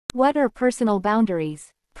What are personal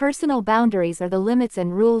boundaries? Personal boundaries are the limits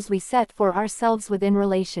and rules we set for ourselves within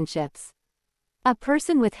relationships. A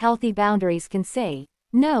person with healthy boundaries can say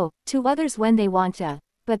no to others when they want to,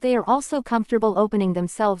 but they are also comfortable opening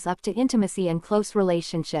themselves up to intimacy and close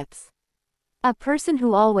relationships. A person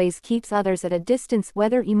who always keeps others at a distance,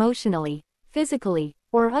 whether emotionally, physically,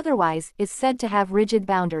 or otherwise, is said to have rigid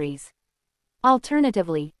boundaries.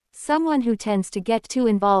 Alternatively, someone who tends to get too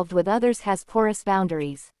involved with others has porous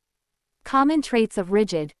boundaries. Common traits of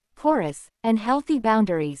rigid, porous, and healthy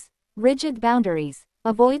boundaries. Rigid boundaries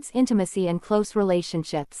avoids intimacy and close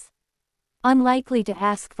relationships. Unlikely to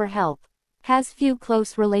ask for help. Has few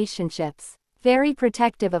close relationships. Very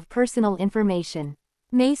protective of personal information.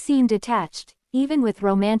 May seem detached, even with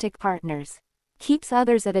romantic partners. Keeps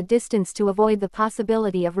others at a distance to avoid the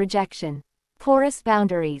possibility of rejection. Porous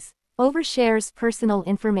boundaries. Overshares personal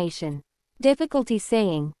information. Difficulty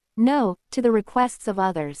saying no to the requests of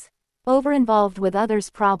others. Overinvolved with others'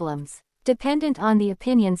 problems. Dependent on the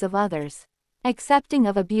opinions of others. Accepting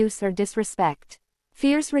of abuse or disrespect.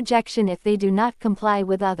 Fears rejection if they do not comply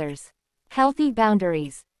with others. Healthy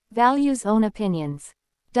boundaries. Values own opinions.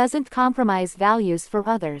 Doesn't compromise values for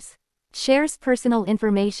others. Shares personal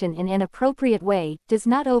information in an appropriate way, does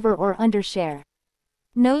not over or undershare.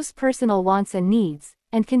 Knows personal wants and needs,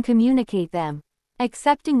 and can communicate them.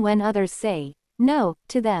 Accepting when others say no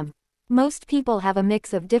to them. Most people have a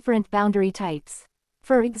mix of different boundary types.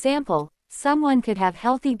 For example, someone could have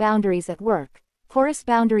healthy boundaries at work, porous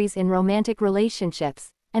boundaries in romantic relationships,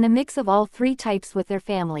 and a mix of all three types with their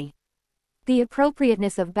family. The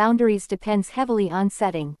appropriateness of boundaries depends heavily on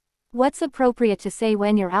setting. What's appropriate to say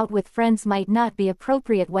when you're out with friends might not be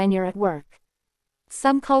appropriate when you're at work.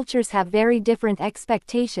 Some cultures have very different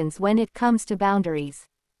expectations when it comes to boundaries.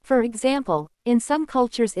 For example, in some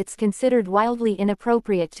cultures it's considered wildly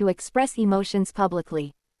inappropriate to express emotions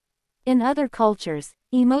publicly. In other cultures,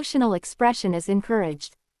 emotional expression is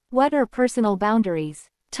encouraged. What are personal boundaries?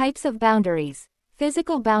 Types of boundaries.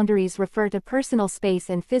 Physical boundaries refer to personal space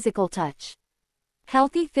and physical touch.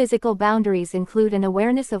 Healthy physical boundaries include an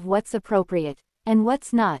awareness of what's appropriate, and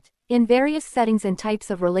what's not, in various settings and types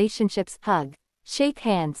of relationships: hug, shake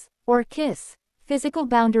hands, or kiss. Physical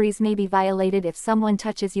boundaries may be violated if someone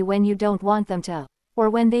touches you when you don't want them to, or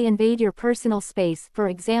when they invade your personal space, for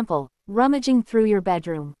example, rummaging through your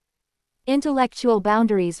bedroom. Intellectual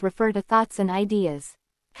boundaries refer to thoughts and ideas.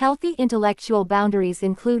 Healthy intellectual boundaries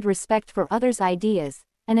include respect for others' ideas,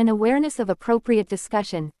 and an awareness of appropriate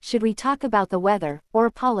discussion, should we talk about the weather, or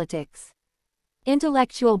politics.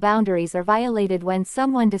 Intellectual boundaries are violated when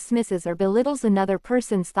someone dismisses or belittles another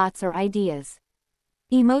person's thoughts or ideas.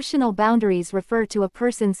 Emotional boundaries refer to a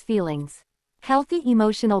person's feelings. Healthy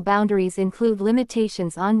emotional boundaries include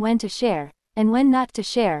limitations on when to share, and when not to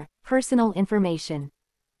share, personal information.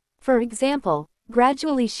 For example,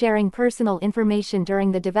 gradually sharing personal information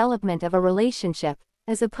during the development of a relationship,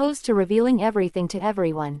 as opposed to revealing everything to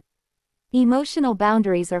everyone. Emotional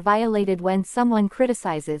boundaries are violated when someone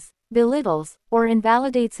criticizes, belittles, or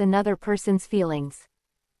invalidates another person's feelings.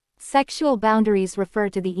 Sexual boundaries refer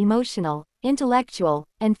to the emotional, intellectual,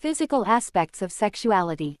 and physical aspects of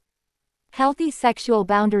sexuality. Healthy sexual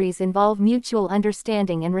boundaries involve mutual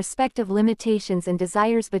understanding and respect of limitations and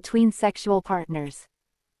desires between sexual partners.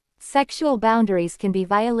 Sexual boundaries can be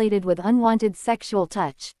violated with unwanted sexual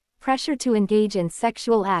touch, pressure to engage in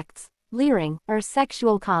sexual acts, leering, or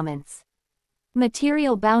sexual comments.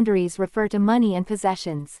 Material boundaries refer to money and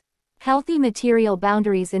possessions. Healthy material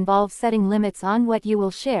boundaries involve setting limits on what you will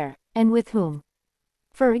share, and with whom.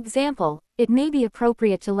 For example, it may be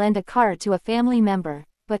appropriate to lend a car to a family member,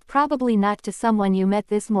 but probably not to someone you met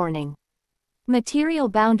this morning. Material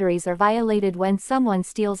boundaries are violated when someone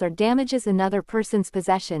steals or damages another person's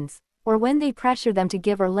possessions, or when they pressure them to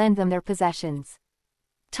give or lend them their possessions.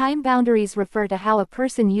 Time boundaries refer to how a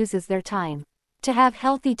person uses their time. To have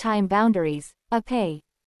healthy time boundaries, a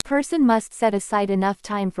person must set aside enough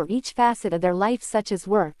time for each facet of their life, such as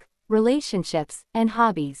work, relationships, and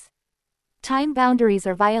hobbies. Time boundaries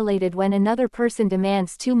are violated when another person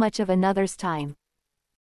demands too much of another's time.